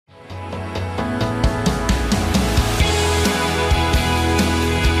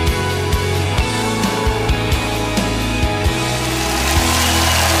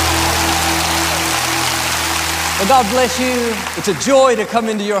God bless you. It's a joy to come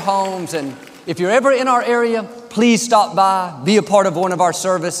into your homes. And if you're ever in our area, please stop by, be a part of one of our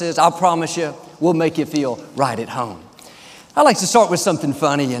services. I promise you, we'll make you feel right at home. I like to start with something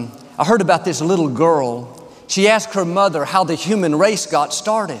funny. And I heard about this little girl. She asked her mother how the human race got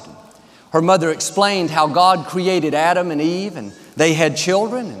started. Her mother explained how God created Adam and Eve, and they had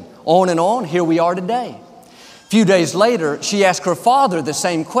children, and on. Here we are today. A few days later, she asked her father the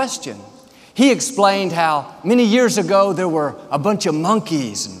same question. He explained how many years ago there were a bunch of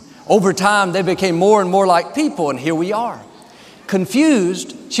monkeys, and over time they became more and more like people, and here we are.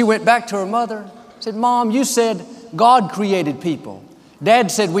 Confused, she went back to her mother, said, "Mom, you said God created people. Dad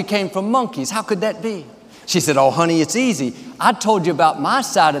said we came from monkeys. How could that be?" She said, "Oh, honey, it's easy. I told you about my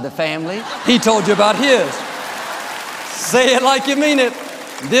side of the family. He told you about his." Say it like you mean it.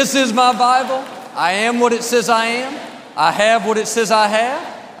 This is my Bible. I am what it says I am. I have what it says I have.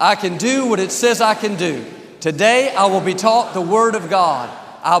 I can do what it says I can do. Today, I will be taught the Word of God.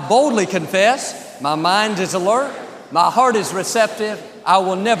 I boldly confess, my mind is alert, my heart is receptive. I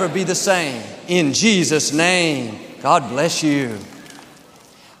will never be the same. In Jesus' name, God bless you.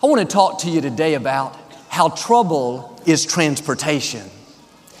 I want to talk to you today about how trouble is transportation.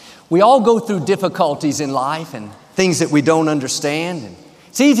 We all go through difficulties in life and things that we don't understand. And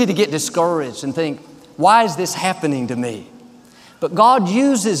it's easy to get discouraged and think, why is this happening to me? But God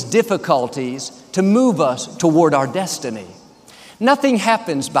uses difficulties to move us toward our destiny. Nothing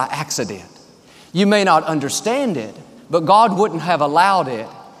happens by accident. You may not understand it, but God wouldn't have allowed it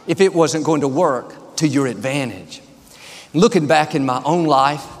if it wasn't going to work to your advantage. Looking back in my own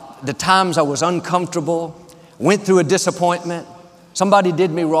life, the times I was uncomfortable, went through a disappointment, somebody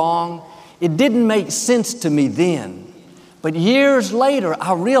did me wrong, it didn't make sense to me then. But years later,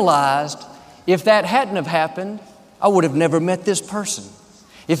 I realized if that hadn't have happened, I would have never met this person.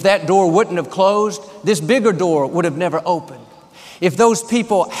 If that door wouldn't have closed, this bigger door would have never opened. If those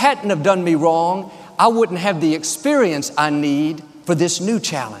people hadn't have done me wrong, I wouldn't have the experience I need for this new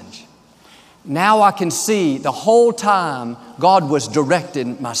challenge. Now I can see the whole time God was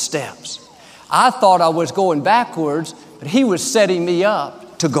directing my steps. I thought I was going backwards, but He was setting me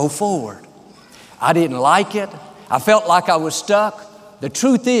up to go forward. I didn't like it. I felt like I was stuck. The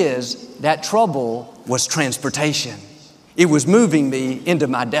truth is that trouble was transportation. It was moving me into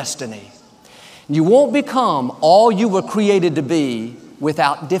my destiny. You won't become all you were created to be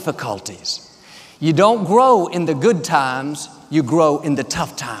without difficulties. You don't grow in the good times, you grow in the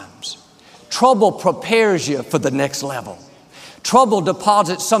tough times. Trouble prepares you for the next level. Trouble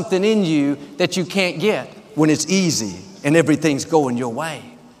deposits something in you that you can't get when it's easy and everything's going your way.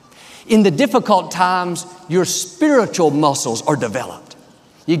 In the difficult times, your spiritual muscles are developed.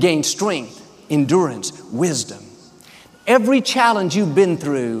 You gain strength, endurance, wisdom. Every challenge you've been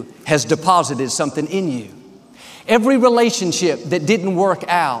through has deposited something in you. Every relationship that didn't work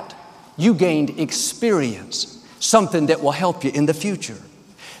out, you gained experience, something that will help you in the future.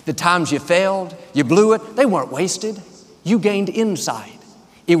 The times you failed, you blew it, they weren't wasted. You gained insight.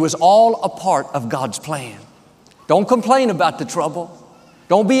 It was all a part of God's plan. Don't complain about the trouble.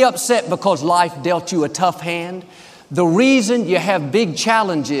 Don't be upset because life dealt you a tough hand. The reason you have big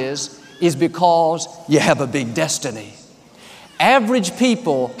challenges is because you have a big destiny. Average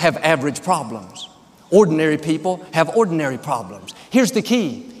people have average problems. Ordinary people have ordinary problems. Here's the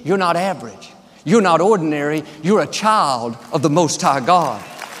key. You're not average. You're not ordinary. You're a child of the Most High God.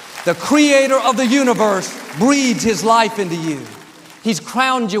 The Creator of the universe breathed His life into you. He's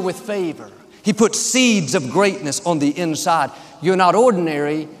crowned you with favor. He put seeds of greatness on the inside. You're not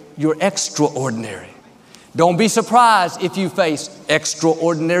ordinary. You're extraordinary. Don't be surprised if you face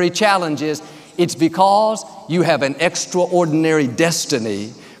extraordinary challenges. It's because you have an extraordinary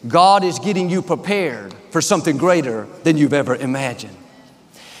destiny. God is getting you prepared for something greater than you've ever imagined.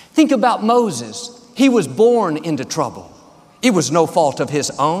 Think about Moses. He was born into trouble. It was no fault of his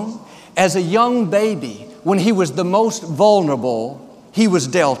own. As a young baby, when he was the most vulnerable, he was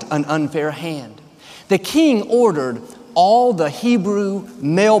dealt an unfair hand. The king ordered all the Hebrew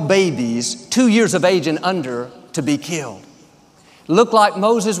male babies 2 years of age and under to be killed. Looked like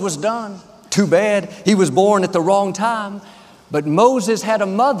Moses was done. Too bad he was born at the wrong time. But Moses had a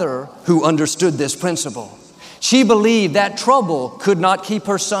mother who understood this principle. She believed that trouble could not keep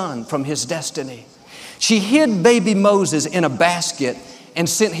her son from his destiny. She hid baby Moses in a basket and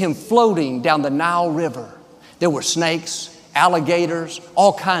sent him floating down the Nile River. There were snakes, alligators,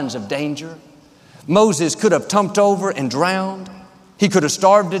 all kinds of danger. Moses could have tumped over and drowned. He could have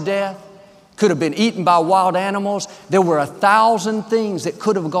starved to death, could have been eaten by wild animals. There were 1,000 things that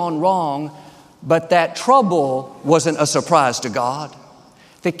could have gone wrong, but that trouble wasn't a surprise to God.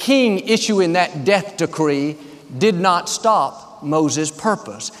 The king issuing that death decree did not stop Moses'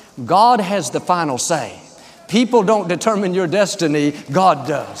 purpose. God has the final say. People don't determine your destiny, God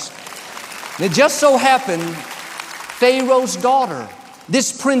does. And it just so happened, Pharaoh's daughter,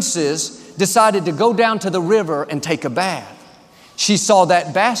 this princess, decided to go down to the river and take a bath. She saw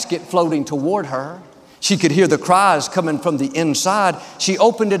that basket floating toward her. She could hear the cries coming from the inside. She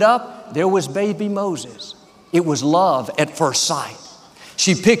opened it up. There was baby Moses. It was love at first sight.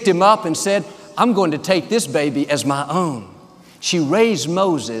 She picked him up and said, I'm going to take this baby as my own. She raised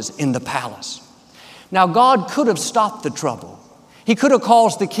Moses in the palace. Now, God could have stopped the trouble. He could have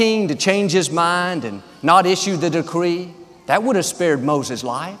caused the king to change his mind and not issue the decree. That would have spared Moses'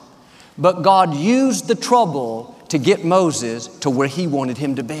 life. But God used the trouble to get Moses to where He wanted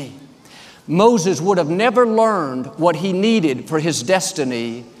him to be. Moses would have never learned what he needed for his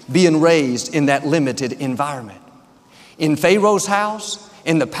destiny being raised in that limited environment. In Pharaoh's house,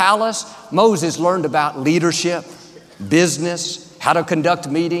 in the palace, Moses learned about leadership, business, how to conduct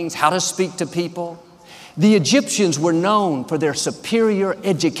meetings, how to speak to people. The Egyptians were known for their superior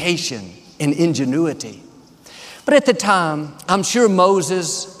education and ingenuity. But at the time, I'm sure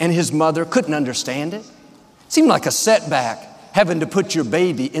Moses and his mother couldn't understand it. It seemed like a setback having to put your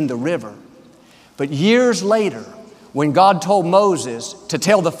baby in the river. But years later, when God told Moses to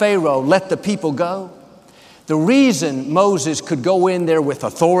tell the Pharaoh, let the people go, the reason Moses could go in there with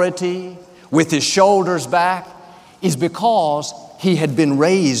authority, with his shoulders back, is because he had been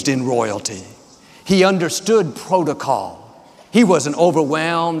raised in royalty. He understood protocol. He wasn't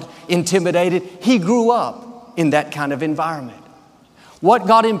overwhelmed, intimidated. He grew up in that kind of environment. What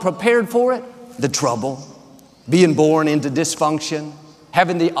got him prepared for it? The trouble, being born into dysfunction,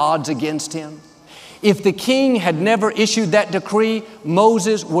 having the odds against him. If the king had never issued that decree,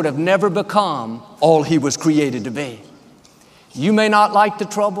 Moses would have never become all he was created to be. You may not like the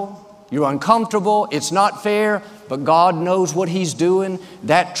trouble. You're uncomfortable. It's not fair, but God knows what He's doing.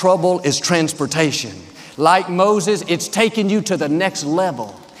 That trouble is transportation. Like Moses, it's taking you to the next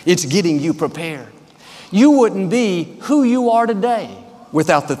level. It's getting you prepared. You wouldn't be who you are today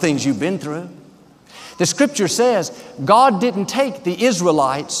without the things you've been through. The Scripture says God didn't take the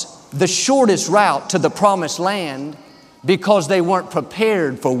Israelites the shortest route to the promised land because they weren't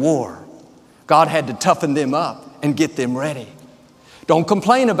prepared for war. God had to toughen them up and get them ready. Don't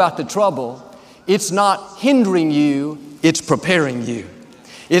complain about the trouble. It's not hindering you, it's preparing you.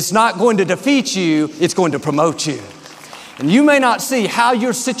 It's not going to defeat you, it's going to promote you. And you may not see how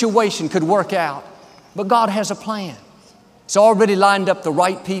your situation could work out, but God has a plan. It's already lined up the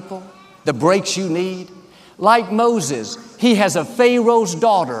right people, the breaks you need. Like Moses, he has a Pharaoh's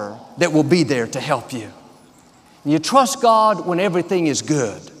daughter that will be there to help you. You trust God when everything is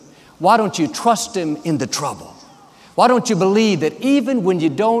good. Why don't you trust Him in the trouble? Why don't you believe that even when you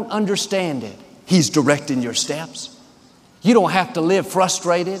don't understand it, He's directing your steps? You don't have to live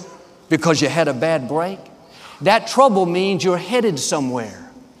frustrated because you had a bad break. That trouble means you're headed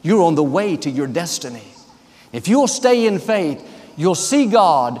somewhere. You're on the way to your destiny. If you'll stay in faith, you'll see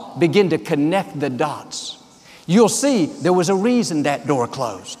God begin to connect the dots. You'll see there was a reason that door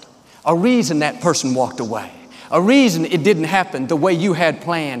closed, a reason that person walked away, a reason it didn't happen the way you had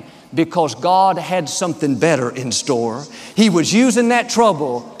planned, because God had something better in store. He was using that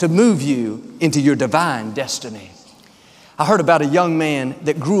trouble to move you into your divine destiny. I heard about a young man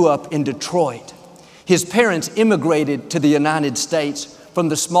that grew up in Detroit. His parents immigrated to the United States from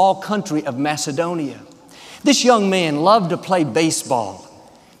the small country of Macedonia. This young man loved to play baseball.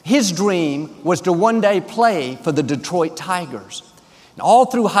 His dream was to one day play for the Detroit Tigers. And all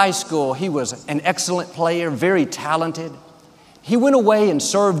through high school, he was an excellent player, very talented. He went away and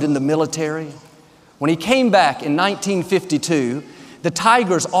served in the military. When he came back in 1952, the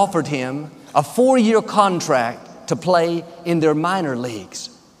Tigers offered him a 4-year contract to play in their minor leagues.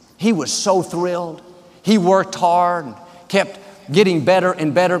 He was so thrilled. He worked hard and kept getting better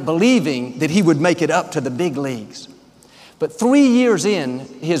and better, believing that he would make it up to the big leagues. But 3 years in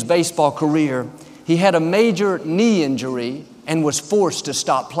his baseball career, he had a major knee injury and was forced to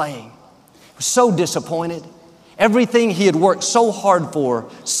stop playing. He was so disappointed. Everything he had worked so hard for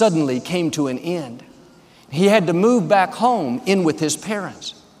suddenly came to an end. He had to move back home in with his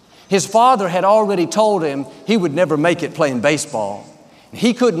parents. His father had already told him he would never make it playing baseball.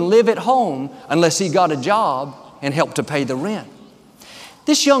 He couldn't live at home unless he got a job and helped to pay the rent.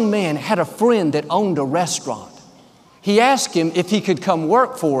 This young man had a friend that owned a restaurant. He asked him if he could come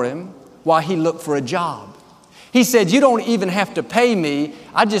work for him while he looked for a job. He said, "You don't even have to pay me.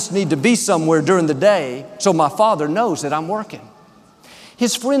 I just need to be somewhere during the day so my father knows that I'm working."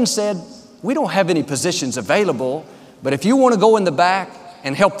 His friend said, "We don't have any positions available, but if you want to go in the back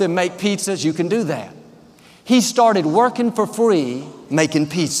and help them make pizzas, you can do that." he started working for free making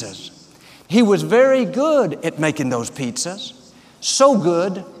pizzas. He was very good at making those pizzas, so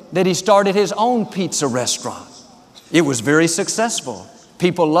good that he started his own pizza restaurant. It was very successful.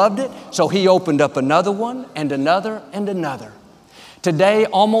 People loved it, so he opened up another one and another and another. Today,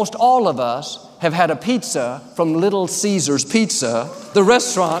 almost all of us have had a pizza from Little Caesar's Pizza, the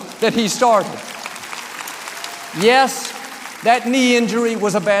restaurant that he started. Yes, that knee injury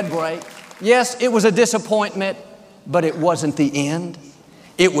was a bad break. Yes, it was a disappointment, but it wasn't the end.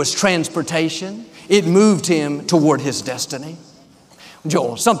 It was transportation. It moved him toward his destiny.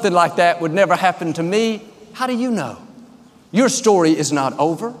 Joel, something like that would never happen to me. How do you know? Your story is not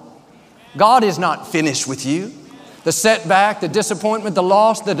over. God is not finished with you. The setback, the disappointment, the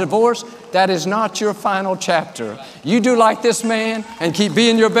loss, the divorce, that is not your final chapter. You do like this man and keep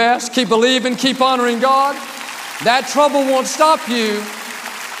being your best, keep believing, keep honoring God. That trouble won't stop you.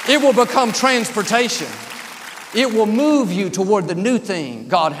 It will become transportation. It will move you toward the new thing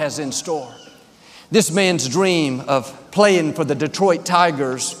God has in store. This man's dream of playing for the Detroit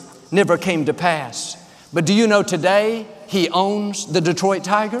Tigers never came to pass. But do you know today he owns the Detroit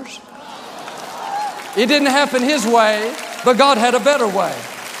Tigers? It didn't happen his way, but God had a better way.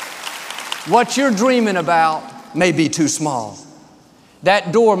 What you're dreaming about may be too small.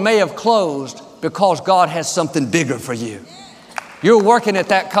 That door may have closed because God has something bigger for you. You're working at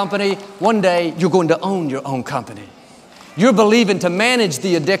that company. One day, you're going to own your own company. You're believing to manage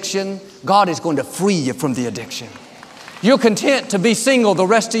the addiction. God is going to free you from the addiction. You're content to be single the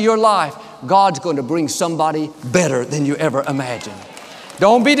rest of your life. God's going to bring somebody better than you ever imagined.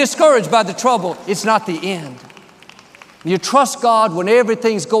 Don't be discouraged by the trouble. It's not the end. You trust God when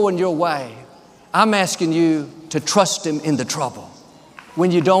everything's going your way. I'm asking you to trust Him in the trouble. When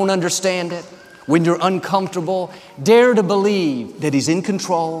you don't understand it, when you're uncomfortable, dare to believe that He's in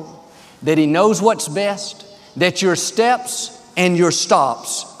control, that He knows what's best, that your steps and your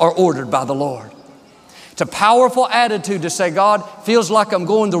stops are ordered by the Lord. It's a powerful attitude to say, God, feels like I'm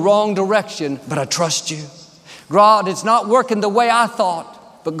going the wrong direction, but I trust you. God, it's not working the way I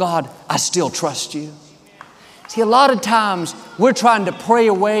thought, but God, I still trust you. See, a lot of times we're trying to pray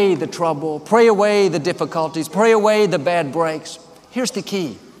away the trouble, pray away the difficulties, pray away the bad breaks. Here's the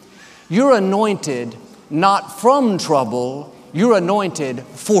key. You're anointed not from trouble, you're anointed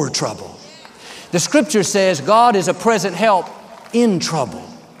for trouble. The scripture says God is a present help in trouble.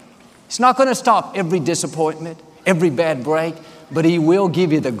 It's not going to stop every disappointment, every bad break, but He will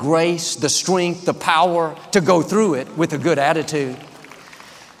give you the grace, the strength, the power to go through it with a good attitude.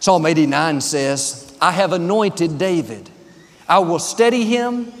 Psalm 89 says, I have anointed David. I will steady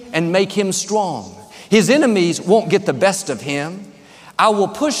him and make him strong. His enemies won't get the best of him. I will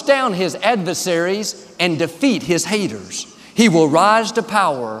push down his adversaries and defeat his haters. He will rise to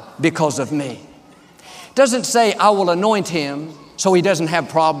power because of me. It doesn't say I will anoint him so he doesn't have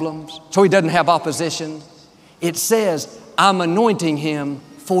problems, so he doesn't have opposition. It says I'm anointing him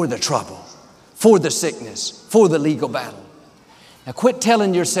for the trouble, for the sickness, for the legal battle. Now quit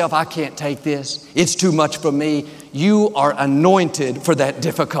telling yourself, I can't take this. It's too much for me. You are anointed for that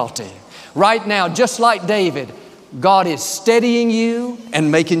difficulty. Right now, just like David, God is steadying you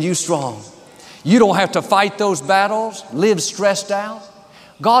and making you strong. You don't have to fight those battles, live stressed out.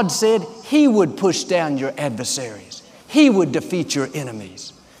 God said He would push down your adversaries. He would defeat your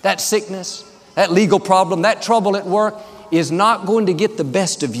enemies. That sickness, that legal problem, that trouble at work is not going to get the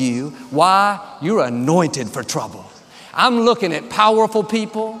best of you. Why? You're anointed for trouble. I'm looking at powerful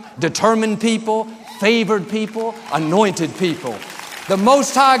people, determined people, favored people, anointed people. The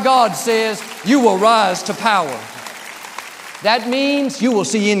Most High God says you will rise to power. That means you will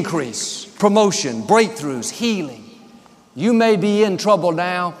see increase, promotion, breakthroughs, healing. You may be in trouble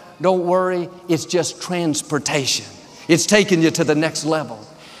now. Don't worry. It's just transportation. It's taking you to the next level.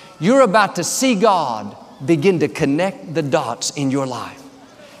 You're about to see God begin to connect the dots in your life.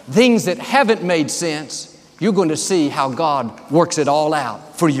 Things that haven't made sense, you're going to see how God works it all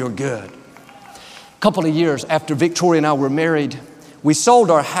out for your good. A couple of years after Victoria and I were married, we sold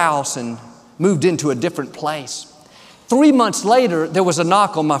our house and moved into a different place. 3 months later, there was a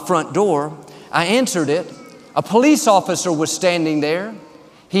knock on my front door. I answered it. A police officer was standing there.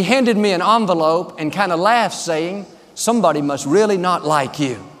 He handed me an envelope and kind of laughed, saying, somebody must really not like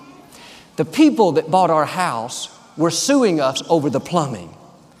you. The people that bought our house were suing us over the plumbing.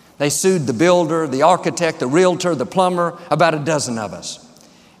 They sued the builder, the architect, the realtor, the plumber, about a dozen of us.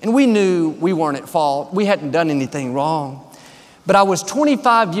 And we knew we weren't at fault. We hadn't done anything wrong. But I was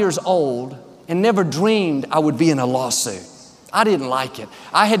 25 years old and never dreamed I would be in a lawsuit. I didn't like it.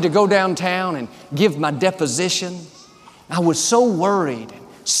 I had to go downtown and give my deposition. I was so worried.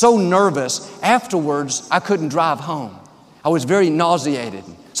 so nervous. Afterwards, I couldn't drive home. I was very nauseated.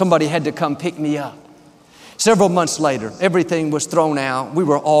 Somebody had to come pick me up. Several months later, everything was thrown out. We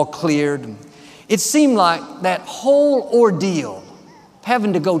were all cleared. It seemed like that whole ordeal,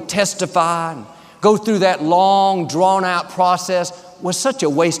 having to go testify and go through that long, drawn-out process, was such a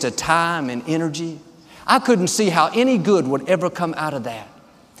waste of time and energy. I couldn't see how any good would ever come out of that.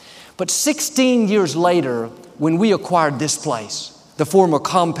 But 16 years later, when we acquired this place, the former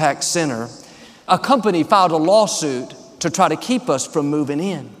Compaq Center, a company filed a lawsuit to try to keep us from moving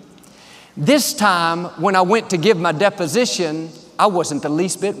in. This time, when I went to give my deposition, I wasn't the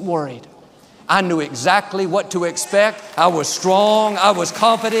least bit worried. I knew exactly what to expect. I was strong. I was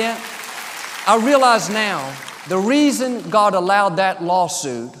confident. I realize now the reason God allowed that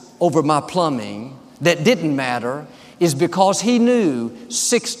lawsuit over my plumbing that didn't matter is because He knew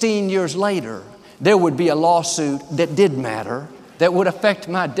 16 years later there would be a lawsuit that did matter, that would affect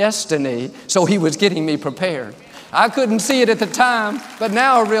my destiny, so He was getting me prepared. I couldn't see it at the time, but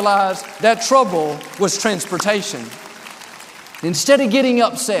now I realize that trouble was transportation. Instead of getting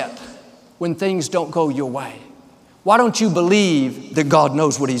upset when things don't go your way, why don't you believe that God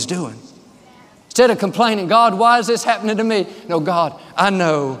knows what He's doing? Instead of complaining, God, why is this happening to me? No, God, I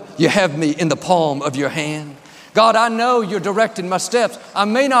know You have me in the palm of Your hand. God, I know You're directing my steps. I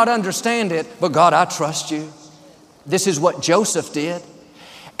may not understand it, but God, I trust You. This is what Joseph did.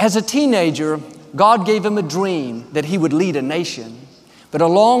 As a teenager, God gave him a dream that he would lead a nation. But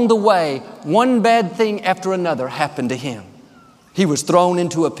along the way, one bad thing after another happened to him. He was thrown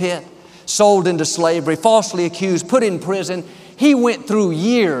into a pit, sold into slavery, falsely accused, put in prison. He went through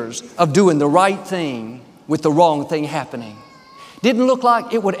years of doing the right thing with the wrong thing happening. Didn't look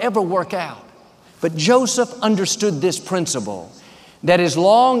like it would ever work out. But Joseph understood this principle, that as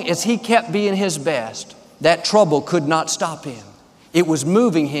long as he kept being his best, that trouble could not stop him. It was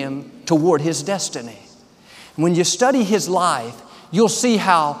moving him toward his destiny. When you study his life, you'll see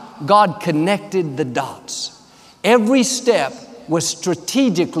how God connected the dots. Every step was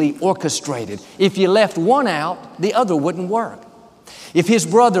strategically orchestrated. If you left one out, the other wouldn't work. If his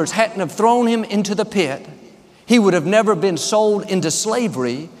brothers hadn't have thrown him into the pit, he would have never been sold into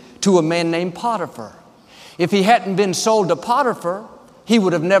slavery to a man named Potiphar. If he hadn't been sold to Potiphar, he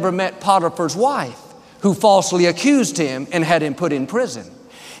would have never met Potiphar's wife, who falsely accused him and had him put in prison.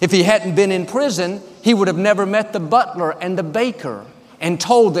 If he hadn't been in prison, he would have never met the butler and the baker and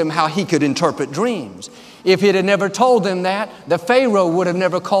told them how he could interpret dreams. If he'd have never told them that, the Pharaoh would have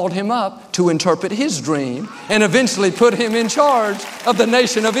never called him up to interpret his dream and eventually put him in charge of the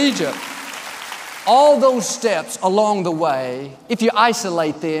nation of Egypt. All those steps along the way, if you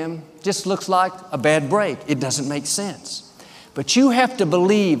isolate them, just looks like a bad break. It doesn't make sense. But you have to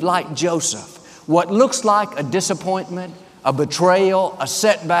believe, like Joseph, what looks like a disappointment, a betrayal, a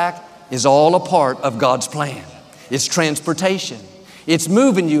setback is all a part of God's plan. It's transportation. It's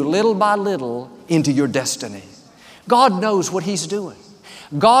moving you little by little into your destiny. God knows what He's doing.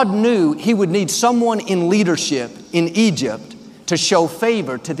 God knew He would need someone in leadership in Egypt to show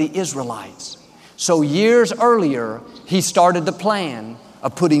favor to the Israelites. So years earlier, He started the plan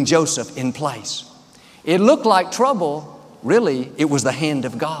of putting Joseph in place. It looked like trouble. Really, it was the hand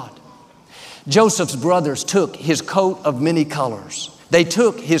of God. Joseph's brothers took his coat of many colors. They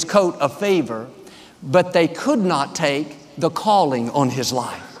took his coat of favor, but they could not take the calling on his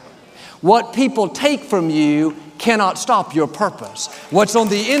life. What people take from you cannot stop your purpose. What's on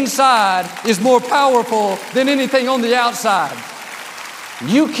the inside is more powerful than anything on the outside.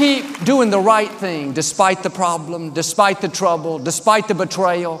 You keep doing the right thing despite the problem, despite the trouble, despite the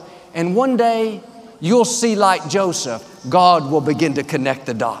betrayal, and one day you'll see, like Joseph, God will begin to connect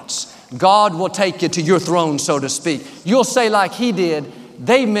the dots. God will take you to your throne, so to speak. You'll say like he did,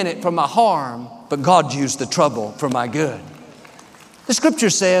 they meant it for my harm, but God used the trouble for my good. The scripture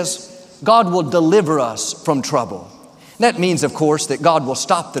says God will deliver us from trouble. That means, of course, that God will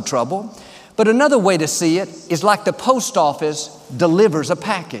stop the trouble. But another way to see it is like the post office delivers a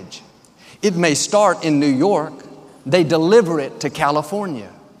package. It may start in New York. They deliver it to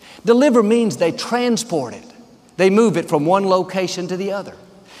California. Deliver means they transport it. They move it from one location to the other.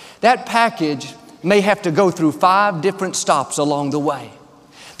 That package may have to go through 5 different stops along the way.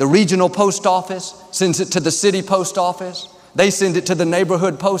 The regional post office sends it to the city post office. They send it to the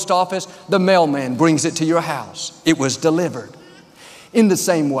neighborhood post office. The mailman brings it to your house. It was delivered. In the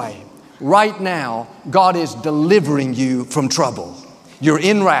same way, right now, God is delivering you from trouble. You're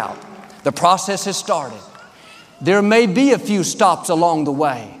en route. The process has started. There may be a few stops along the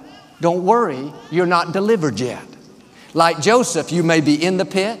way. Don't worry, you're not delivered yet. Like Joseph, you may be in the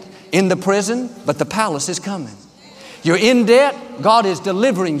pit, in the prison, but the palace is coming. You're in debt, God is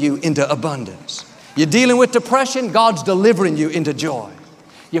delivering you into abundance. You're dealing with depression, God's delivering you into joy.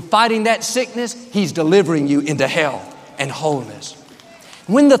 You're fighting that sickness, He's delivering you into health and wholeness.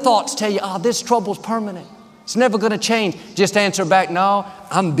 When the thoughts tell you, this trouble's permanent, it's never going to change, just answer back, no,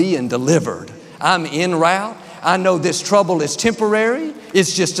 I'm being delivered. I'm en route. I know this trouble is temporary.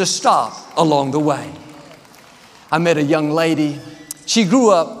 It's just a stop along the way. I met a young lady. She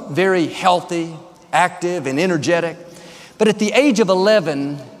grew up very healthy, active, and energetic. But at the age of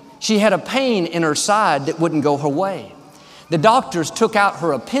 11, she had a pain in her side that wouldn't go her way. The doctors took out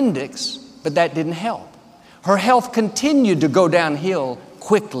her appendix, but that didn't help. Her health continued to go downhill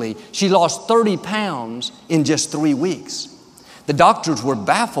quickly. She lost 30 pounds in just 3 weeks. The doctors were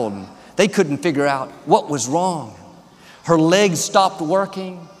baffled. They couldn't figure out what was wrong. Her legs stopped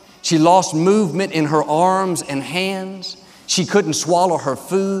working. She lost movement in her arms and hands. She couldn't swallow her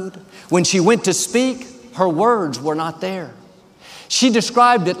food. When she went to speak, her words were not there. She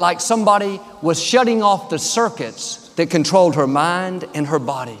described it like somebody was shutting off the circuits that controlled her mind and her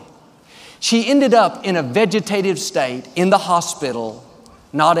body. She ended up in a vegetative state in the hospital,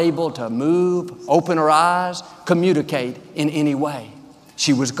 not able to move, open her eyes, communicate in any way.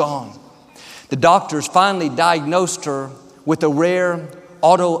 She was gone. The doctors finally diagnosed her with a rare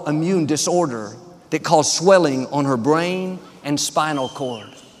autoimmune disorder that caused swelling on her brain and spinal cord.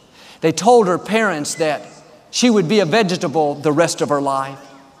 They told her parents that she would be a vegetable the rest of her life.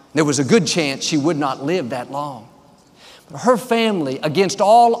 There was a good chance she would not live that long. Her family, against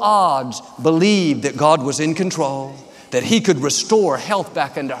all odds, believed that God was in control, that He could restore health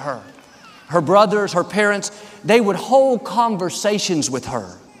back into her. Her brothers, her parents, they would hold conversations with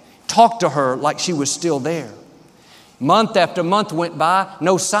her, talk to her like she was still there. Month after month went by,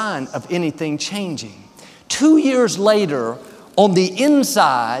 no sign of anything changing. 2 years later, on the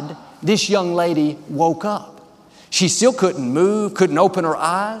inside, this young lady woke up. She still couldn't move, couldn't open her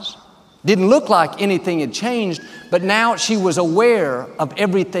eyes. Didn't look like anything had changed, but now she was aware of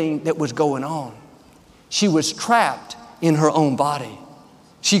everything that was going on. She was trapped in her own body.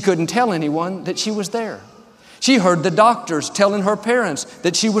 She couldn't tell anyone that she was there. She heard the doctors telling her parents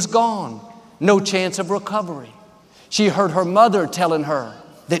that she was gone, no chance of recovery. She heard her mother telling her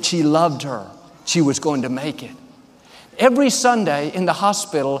that she loved her, she was going to make it. Every Sunday in the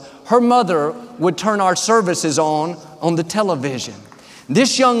hospital, her mother would turn our services on the television.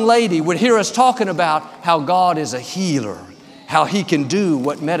 This young lady would hear us talking about how God is a healer, how He can do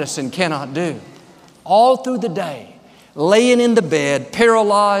what medicine cannot do. All through the day, laying in the bed,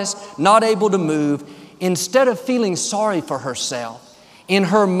 paralyzed, not able to move, instead of feeling sorry for herself, in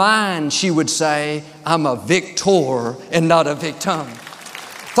her mind she would say, I'm a victor and not a victim.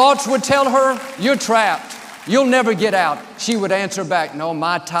 Thoughts would tell her, you're trapped. You'll never get out. She would answer back, no,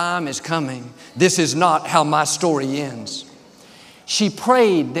 my time is coming. This is not how my story ends. She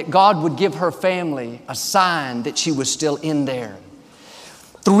prayed that God would give her family a sign that she was still in there.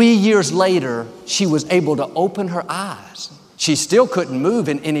 3 years later, she was able to open her eyes. She still couldn't move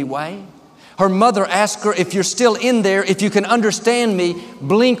in any way. Her mother asked her, if you're still in there, if you can understand me,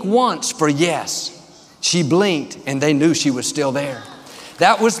 blink once for yes. She blinked and they knew she was still there.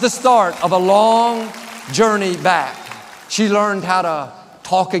 That was the start of a long journey back. She learned how to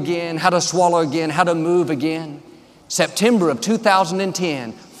talk again, how to swallow again, how to move again. September of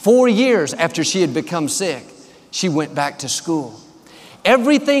 2010, 4 years after she had become sick, she went back to school.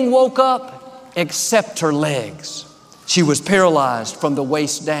 Everything woke up except her legs. She was paralyzed from the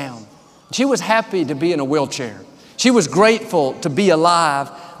waist down. She was happy to be in a wheelchair. She was grateful to be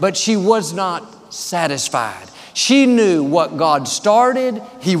alive, but she was not satisfied. She knew what God started,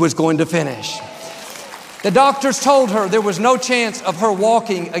 He was going to finish. The doctors told her there was no chance of her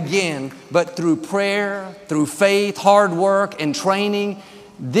walking again, but through prayer, through faith, hard work, and training,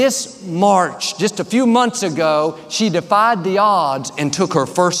 this March, just a few months ago, she defied the odds and took her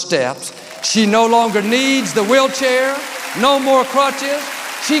first steps. She no longer needs the wheelchair, no more crutches.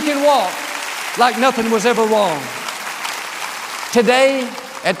 She can walk like nothing was ever wrong. Today,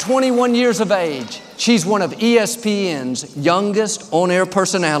 at 21 years of age, she's one of ESPN's youngest on-air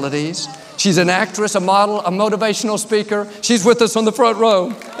personalities. She's an actress, a model, a motivational speaker. She's with us on the front row.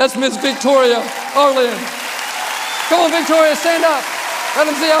 That's Miss Victoria Arlen. Come on, Victoria, stand up. Let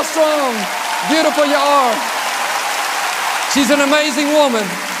them see how strong, beautiful you are. She's an amazing woman.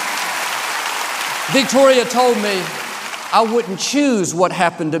 Victoria told me, I wouldn't choose what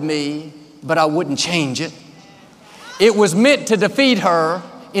happened to me, but I wouldn't change it. It was meant to defeat her.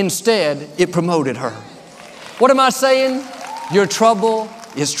 Instead, it promoted her. What am I saying? Your trouble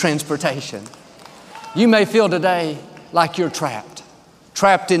is transportation. You may feel today like you're trapped.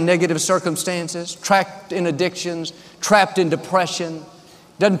 trapped in negative circumstances, trapped in addictions, trapped in depression.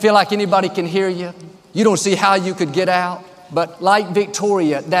 Doesn't feel like anybody can hear you. You don't see how you could get out. But like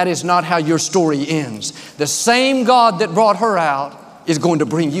Victoria, that is not how your story ends. The same God that brought her out is going to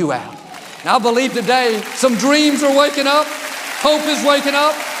bring you out. Now I believe today some dreams are waking up, hope is waking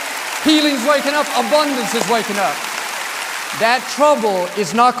up, healing's waking up, abundance is waking up. That trouble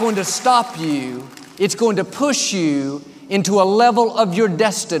is not going to stop you. It's going to push you into a level of your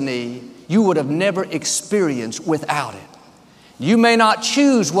destiny you would have never experienced without it. You may not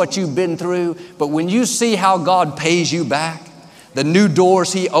choose what you've been through, but when you see how God pays you back, the new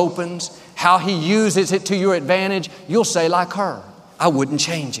doors He opens, how He uses it to your advantage, you'll say like her, I wouldn't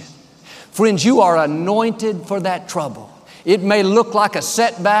change it. Friends, you are anointed for that trouble. It may look like a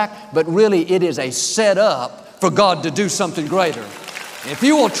setback, but really it is a setup for God to do something greater. If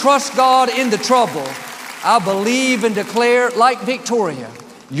you will trust God in the trouble, I believe and declare, like Victoria,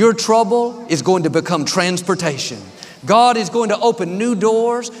 your trouble is going to become transportation. God is going to open new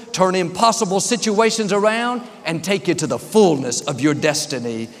doors, turn impossible situations around, and take you to the fullness of your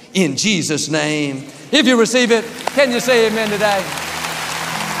destiny in Jesus' name. If you receive it, can you say amen today?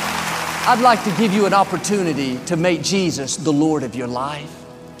 I'd like to give you an opportunity to make Jesus the Lord of your life.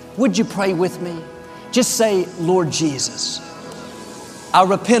 Would you pray with me? Just say, Lord Jesus, I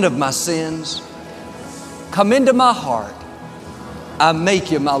repent of my sins. Come into my heart. I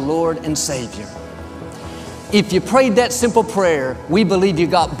make you my Lord and Savior. If you prayed that simple prayer, we believe you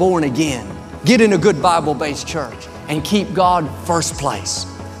got born again. Get in a good Bible-based church and keep God first place.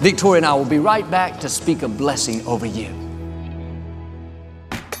 Victoria and I will be right back to speak a blessing over you.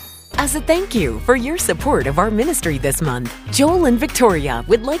 As a thank you for your support of our ministry this month, Joel and Victoria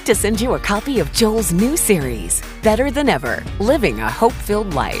would like to send you a copy of Joel's new series, Better Than Ever, Living a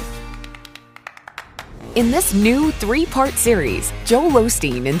Hope-Filled Life. In this new 3-part series, Joel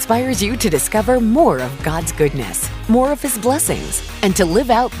Osteen inspires you to discover more of God's goodness, more of His blessings, and to live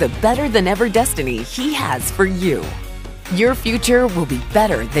out the better-than-ever destiny He has for you. Your future will be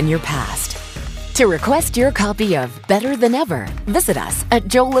better than your past. To request your copy of Better Than Ever, visit us at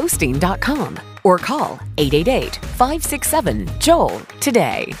joelosteen.com or call 888-567-JOEL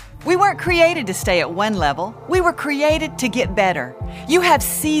today. We weren't created to stay at one level. We were created to get better. You have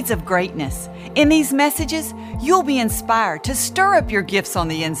seeds of greatness. In these messages, you'll be inspired to stir up your gifts on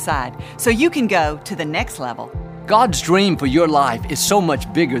the inside so you can go to the next level. God's dream for your life is so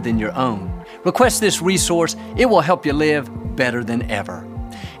much bigger than your own. Request this resource. It will help you live better than ever.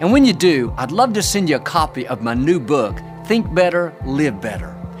 And when you do, I'd love to send you a copy of my new book, Think Better, Live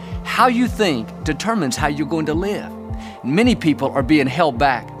Better. How you think determines how you're going to live. Many people are being held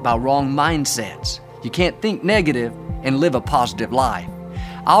back by wrong mindsets. You can't think negative and live a positive life.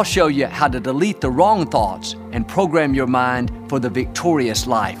 I'll show you how to delete the wrong thoughts and program your mind for the victorious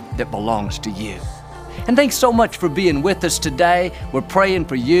life that belongs to you. And thanks so much for being with us today. We're praying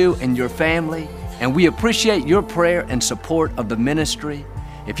for you and your family, and we appreciate your prayer and support of the ministry.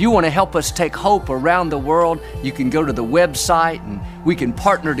 If you want to help us take hope around the world, you can go to the website and we can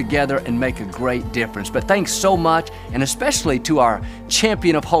partner together and make a great difference. But thanks so much, and especially to our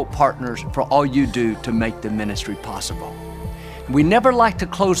Champion of Hope partners for all you do to make the ministry possible. We never like to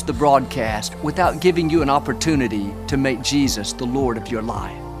close the broadcast without giving you an opportunity to make Jesus the Lord of your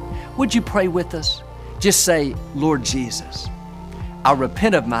life. Would you pray with us? Just say, Lord Jesus, I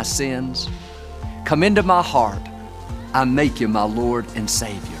repent of my sins. Come into my heart. I make you my Lord and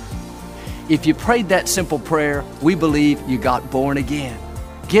Savior. If you prayed that simple prayer, we believe you got born again.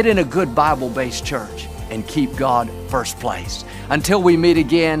 Get in a good Bible-based church and keep God first place. Until we meet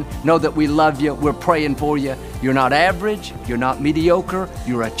again, know that we love you. We're praying for you. You're not average. You're not mediocre.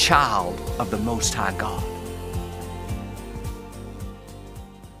 You're a child of the Most High God.